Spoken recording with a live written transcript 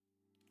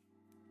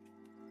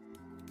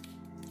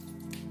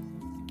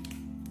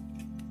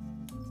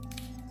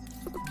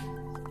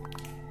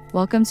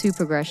Welcome to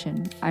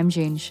Progression. I'm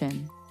Jane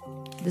Shin.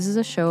 This is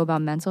a show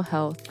about mental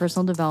health,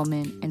 personal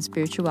development, and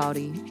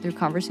spirituality through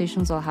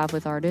conversations I'll have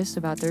with artists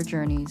about their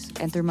journeys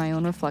and through my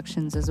own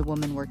reflections as a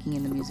woman working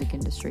in the music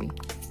industry.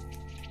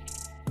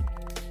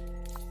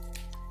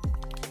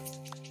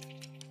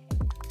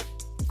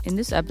 In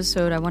this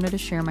episode, I wanted to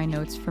share my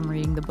notes from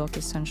reading the book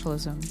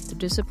Essentialism, The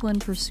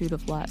Disciplined Pursuit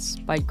of Less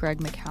by Greg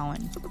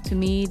McKeown. To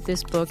me,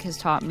 this book has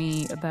taught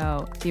me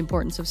about the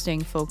importance of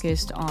staying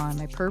focused on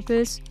my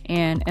purpose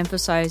and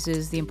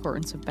emphasizes the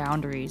importance of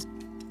boundaries.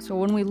 So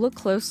when we look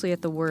closely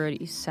at the word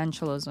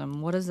essentialism,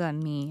 what does that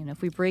mean?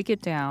 If we break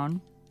it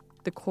down,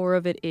 the core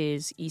of it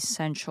is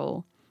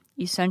essential.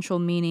 Essential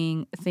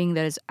meaning a thing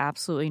that is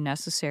absolutely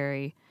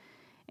necessary.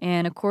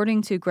 And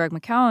according to Greg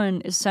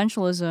McKeown,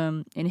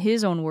 essentialism, in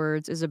his own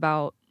words, is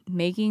about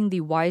making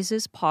the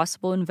wisest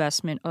possible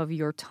investment of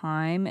your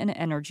time and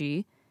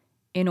energy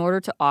in order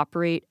to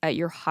operate at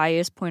your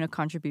highest point of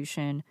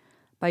contribution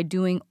by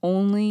doing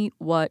only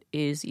what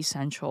is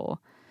essential.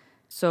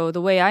 So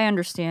the way I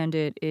understand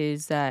it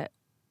is that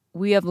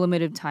we have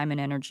limited time and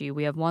energy.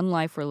 We have one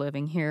life we're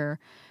living here,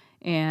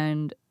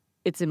 and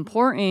it's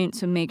important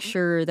to make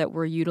sure that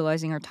we're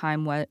utilizing our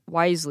time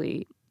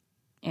wisely.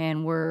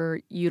 And we're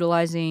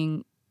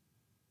utilizing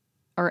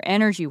our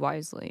energy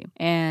wisely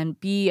and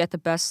be at the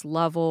best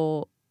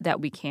level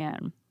that we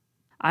can.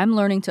 I'm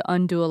learning to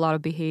undo a lot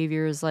of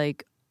behaviors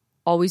like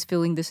always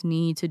feeling this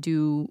need to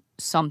do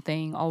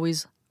something,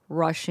 always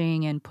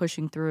rushing and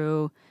pushing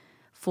through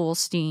full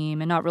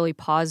steam and not really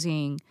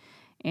pausing.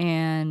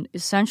 And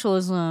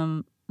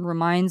essentialism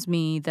reminds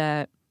me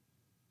that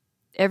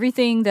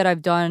everything that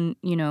I've done,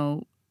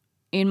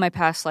 in my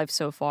past life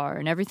so far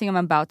and everything I'm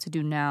about to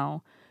do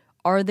now,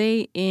 are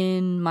they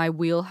in my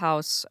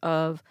wheelhouse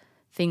of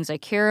things I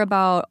care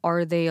about?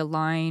 Are they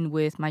aligned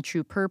with my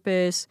true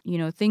purpose?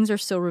 Things are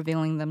still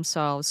revealing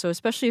themselves. So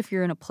especially if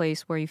you're in a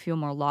place where you feel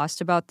more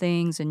lost about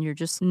things and you're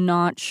just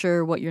not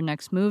sure what your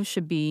next move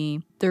should be,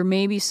 there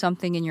may be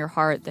something in your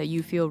heart that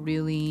you feel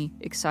really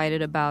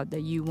excited about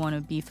that you want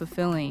to be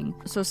fulfilling.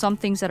 So some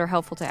things that are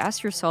helpful to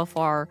ask yourself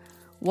are,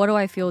 what do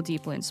I feel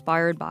deeply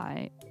inspired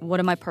by? What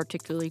am I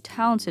particularly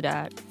talented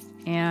at?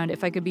 And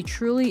if I could be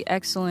truly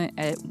excellent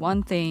at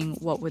one thing,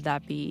 what would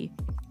that be?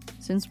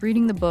 Since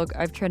reading the book,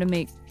 I've tried to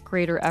make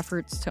greater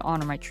efforts to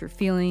honor my true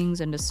feelings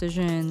and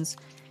decisions,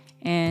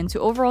 and to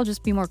overall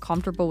just be more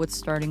comfortable with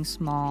starting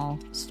small.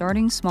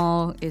 Starting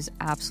small is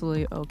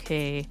absolutely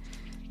okay.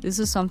 This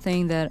is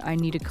something that I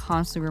need to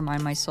constantly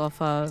remind myself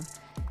of,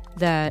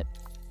 that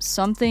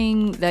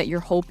something that you're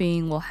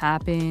hoping will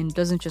happen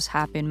doesn't just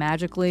happen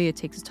magically. It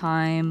takes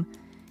time.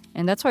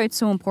 And that's why it's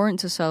so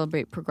important to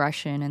celebrate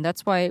progression. And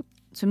that's why,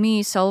 to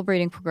me,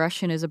 celebrating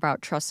progression is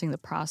about trusting the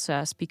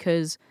process,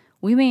 because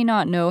we may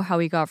not know how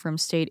we got from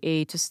state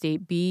A to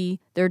state B.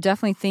 There are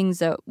definitely things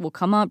that will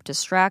come up,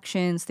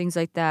 distractions, things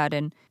like that.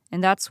 And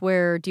that's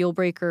where deal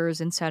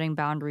breakers and setting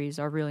boundaries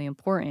are really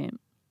important.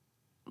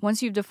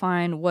 Once you've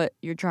defined what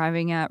you're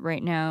driving at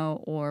right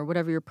now or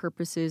whatever your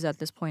purpose is at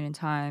this point in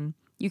time,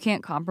 you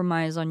can't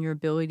compromise on your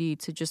ability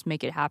to just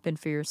make it happen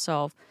for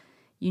yourself.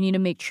 You need to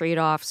make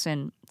trade-offs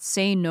and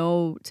say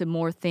no to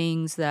more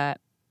things that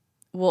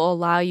will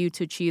allow you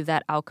to achieve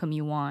that outcome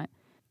you want.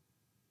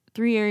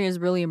 3 areas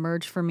really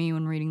emerged for me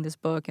when reading this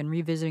book and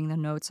revisiting the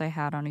notes I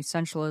had on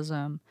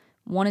essentialism.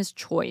 One is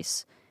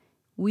choice.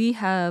 We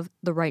have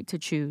the right to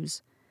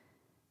choose.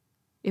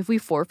 If we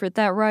forfeit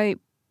that right,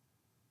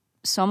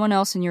 someone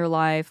else in your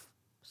life,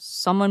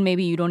 someone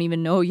maybe you don't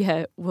even know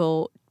yet,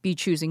 will be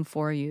choosing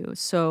for you.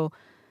 So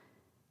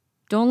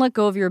don't let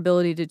go of your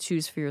ability to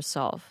choose for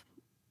yourself.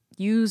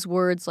 Use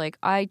words like,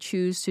 I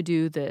choose to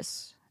do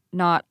this,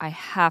 not I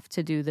have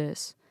to do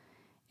this.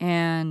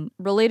 And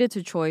related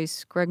to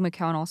choice, Greg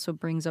McKeown also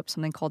brings up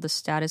something called the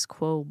status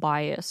quo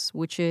bias,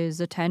 which is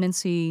a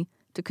tendency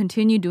to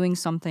continue doing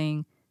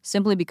something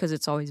simply because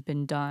it's always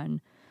been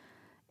done.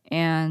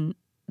 And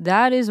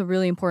that is a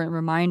really important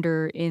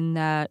reminder in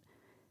that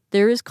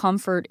there is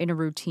comfort in a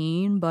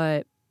routine,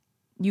 but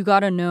you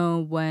got to know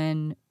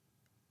when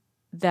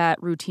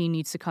that routine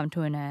needs to come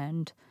to an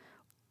end.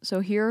 So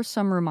here are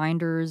some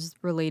reminders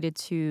related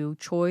to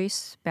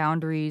choice,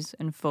 boundaries,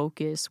 and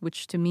focus,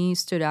 which to me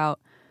stood out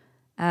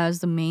as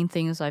the main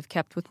things I've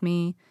kept with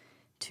me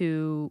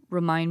to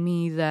remind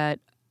me that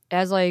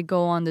as I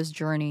go on this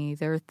journey,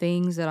 there are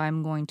things that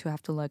I'm going to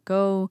have to let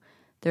go.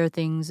 There are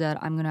things that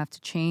I'm going to have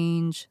to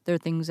change. There are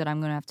things that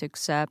I'm going to have to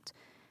accept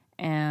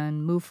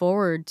and move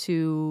forward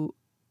to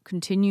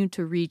continue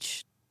to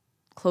reach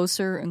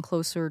closer and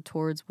closer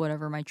towards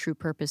whatever my true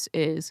purpose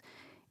is.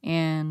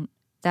 And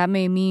that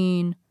may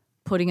mean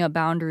putting up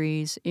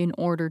boundaries in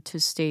order to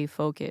stay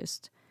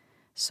focused.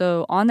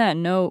 So on that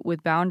note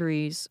with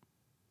boundaries,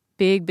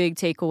 big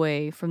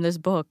takeaway from this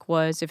book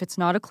was, if it's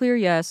not a clear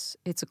yes,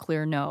 it's a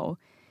clear no.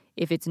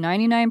 If it's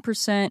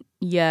 99%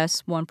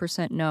 yes,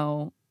 1%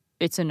 no,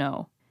 it's a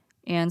no.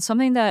 And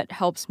something that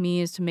helps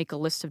me is to make a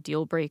list of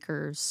deal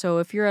breakers. So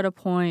if you're at a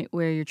point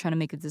where you're trying to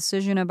make a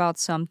decision about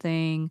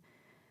something,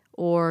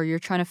 or you're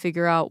trying to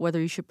figure out whether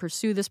you should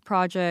pursue this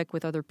project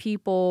with other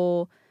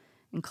people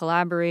and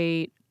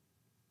collaborate,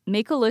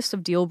 make a list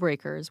of deal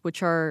breakers,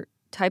 which are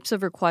types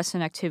of requests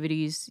and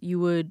activities you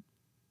would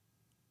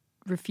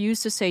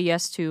refuse to say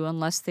yes to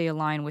unless they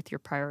align with your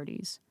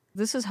priorities.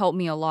 This has helped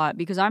me a lot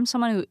because I'm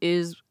someone who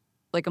is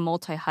like a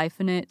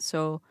multi-hyphenate,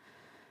 so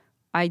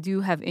I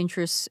do have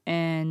interests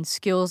and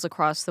skills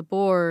across the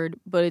board,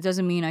 but it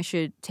doesn't mean I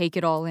should take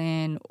it all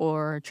in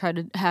or try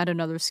to add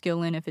another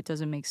skill in if it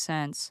doesn't make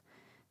sense.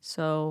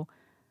 So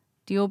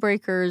deal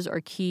breakers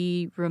are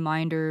key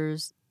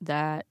reminders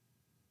that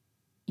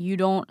you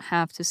don't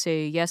have to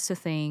say yes to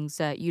things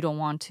that you don't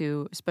want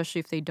to, especially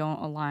if they don't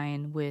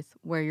align with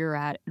where you're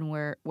at and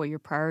what your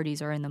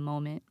priorities are in the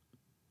moment.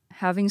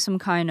 Having some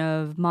kind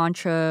of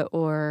mantra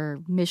or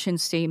mission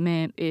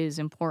statement is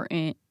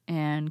important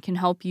and can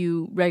help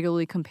you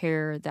regularly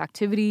compare the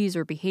activities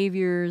or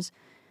behaviors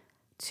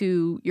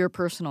to your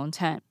personal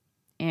intent.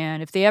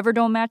 And if they ever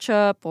don't match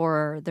up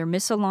or they're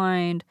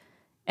misaligned,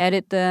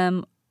 edit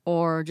them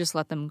or just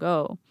let them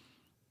go.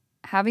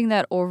 Having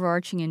that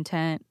overarching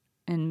intent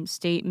and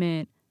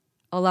statement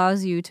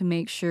allows you to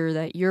make sure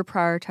that you're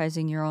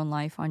prioritizing your own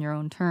life on your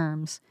own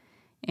terms.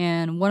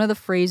 And one of the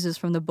phrases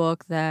from the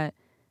book that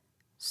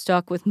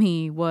stuck with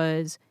me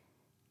was,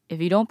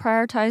 if you don't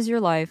prioritize your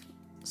life,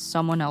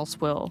 someone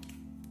else will.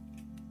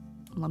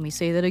 Let me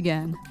say that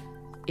again.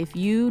 If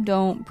you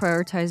don't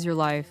prioritize your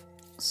life,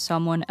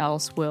 someone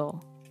else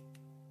will.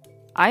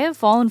 I have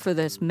fallen for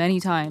this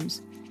many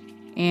times,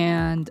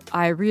 and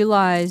I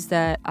realized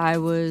that I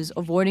was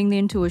avoiding the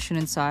intuition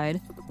inside.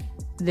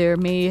 There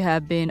may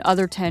have been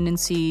other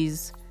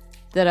tendencies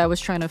that I was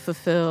trying to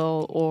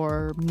fulfill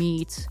or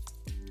meet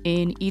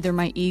in either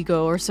my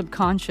ego or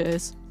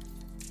subconscious.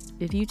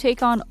 If you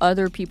take on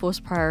other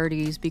people's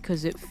priorities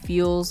because it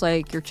feels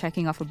like you're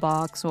checking off a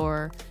box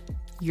or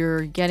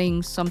you're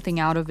getting something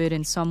out of it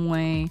in some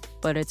way,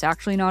 but it's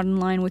actually not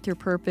in line with your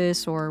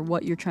purpose or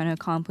what you're trying to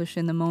accomplish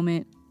in the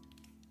moment,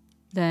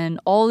 then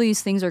all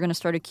these things are going to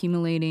start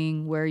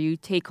accumulating where you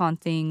take on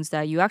things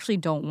that you actually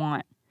don't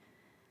want.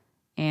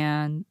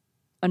 And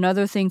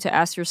another thing to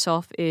ask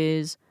yourself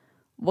is,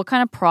 what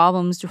kind of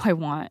problems do I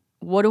want?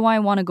 What do I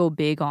want to go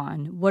big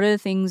on? What are the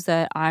things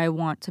that I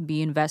want to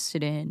be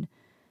invested in?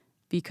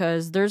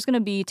 Because there's going to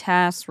be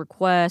tasks,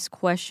 requests,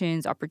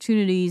 questions,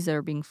 opportunities that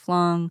are being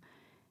flung.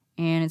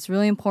 And it's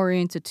really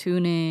important to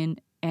tune in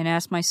and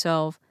ask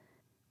myself,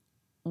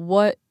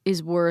 what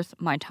is worth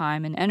my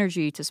time and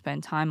energy to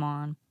spend time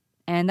on?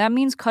 And that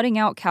means cutting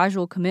out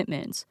casual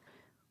commitments.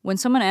 When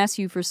someone asks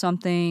you for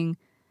something,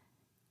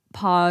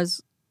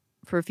 pause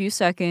for a few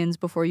seconds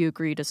before you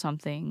agree to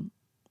something.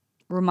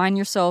 Remind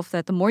yourself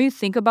that the more you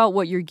think about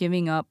what you're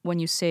giving up when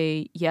you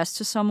say yes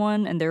to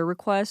someone and their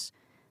request,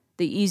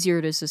 the easier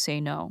it is to say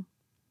no.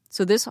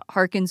 So this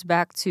harkens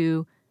back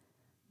to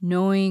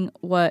knowing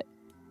what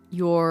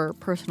your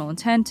personal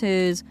intent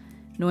is,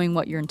 knowing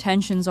what your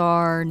intentions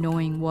are,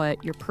 knowing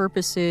what your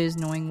purpose is,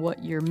 knowing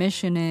what your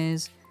mission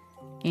is.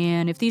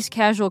 And if these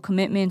casual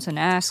commitments and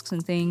asks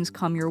and things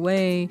come your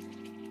way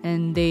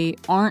and they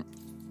aren't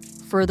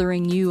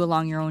furthering you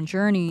along your own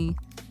journey,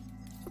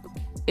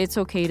 it's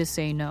okay to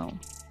say no.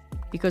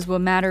 Because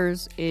what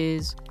matters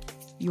is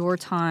your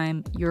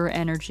time, your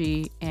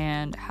energy,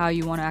 and how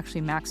you want to actually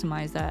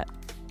maximize that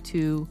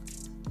to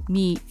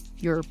meet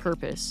your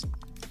purpose.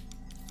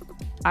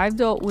 I've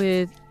dealt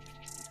with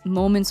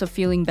moments of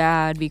feeling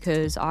bad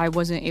because I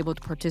wasn't able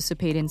to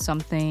participate in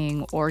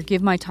something or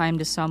give my time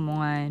to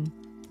someone.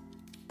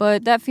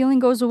 But that feeling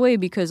goes away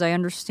because I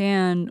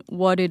understand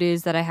what it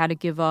is that I had to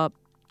give up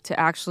to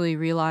actually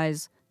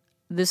realize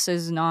this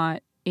is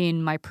not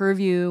in my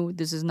purview,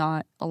 this is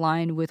not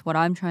aligned with what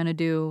I'm trying to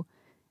do,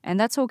 and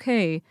that's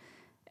okay.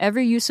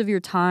 Every use of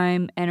your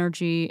time,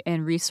 energy,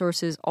 and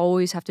resources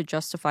always have to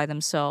justify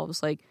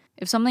themselves. Like,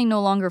 if something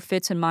no longer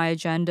fits in my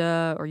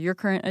agenda or your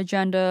current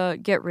agenda,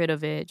 get rid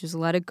of it. Just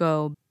let it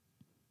go.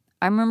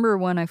 I remember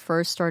when I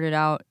first started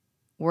out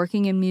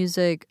working in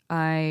music,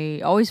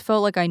 I always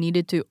felt like I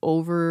needed to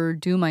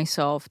overdo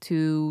myself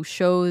to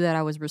show that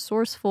I was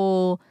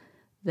resourceful,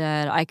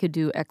 that I could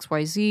do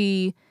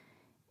XYZ.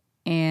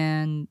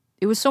 And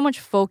it was so much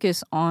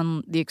focus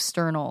on the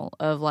external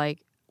of like,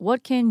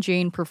 what can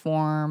Jane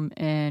perform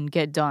and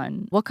get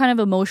done? What kind of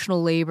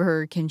emotional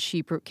labor can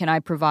I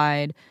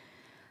provide?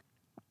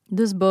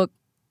 This book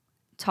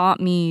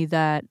taught me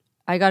that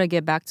I got to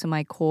get back to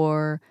my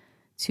core,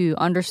 to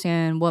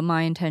understand what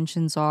my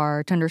intentions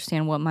are, to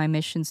understand what my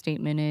mission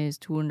statement is,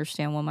 to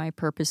understand what my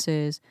purpose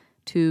is,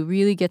 to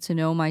really get to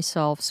know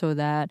myself so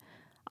that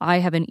I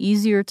have an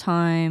easier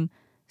time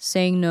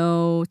saying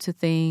no to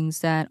things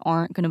that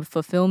aren't going to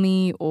fulfill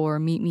me or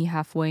meet me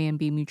halfway and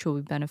be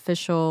mutually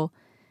beneficial,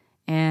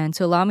 and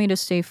to allow me to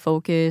stay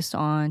focused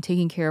on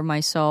taking care of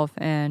myself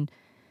and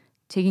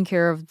taking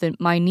care of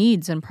my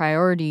needs and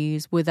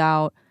priorities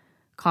without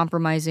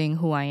compromising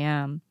who I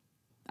am.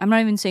 I'm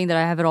not even saying that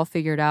I have it all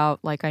figured out.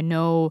 Like, I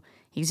know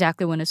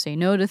exactly when to say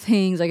no to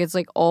things. Like, it's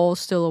like all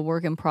still a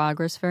work in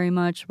progress very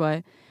much,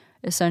 but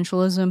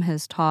Essentialism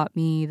has taught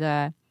me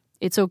that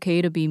it's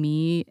okay to be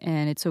me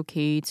and it's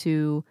okay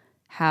to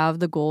have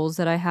the goals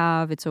that I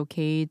have. It's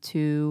okay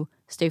to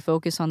stay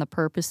focused on the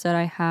purpose that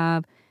I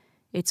have.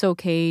 It's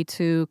okay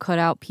to cut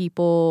out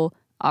people,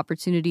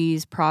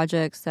 opportunities,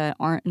 projects that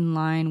aren't in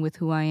line with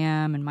who I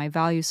am and my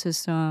value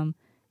system.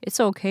 It's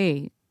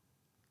okay.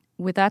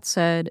 With that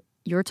said,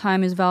 your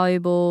time is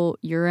valuable,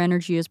 your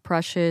energy is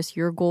precious,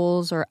 your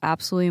goals are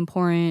absolutely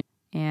important,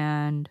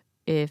 and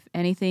if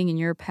anything in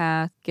your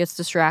path gets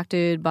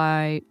distracted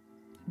by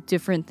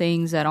different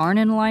things that aren't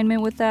in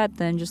alignment with that,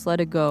 then just let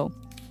it go.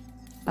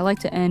 I like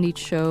to end each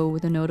show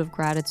with a note of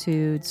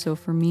gratitude. So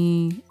for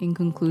me, in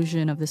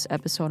conclusion of this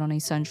episode on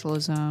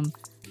essentialism,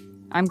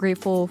 I'm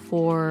grateful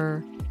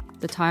for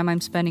the time I'm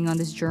spending on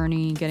this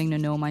journey, getting to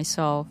know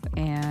myself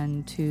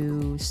and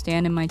to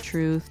stand in my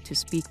truth, to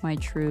speak my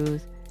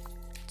truth,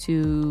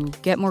 to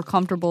get more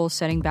comfortable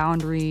setting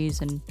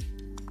boundaries and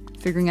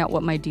figuring out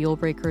what my deal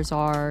breakers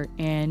are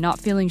and not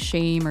feeling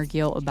shame or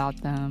guilt about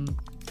them.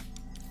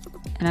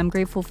 And I'm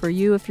grateful for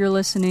you if you're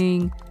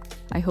listening.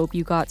 I hope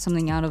you got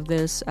something out of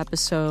this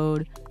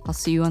episode. I'll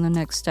see you on the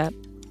next step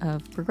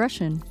of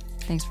progression.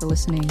 Thanks for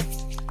listening.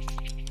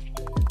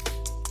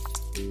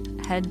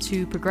 Head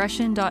to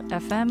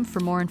progression.fm for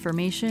more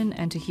information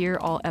and to hear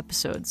all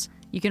episodes.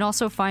 You can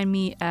also find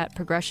me at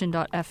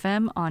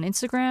progression.fm on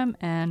Instagram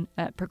and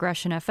at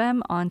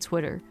progressionfm on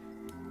Twitter.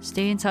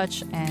 Stay in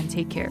touch and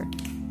take care.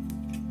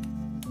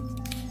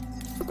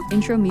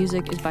 Intro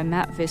music is by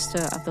Matt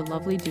Vista of the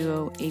lovely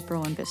duo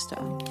April and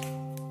Vista.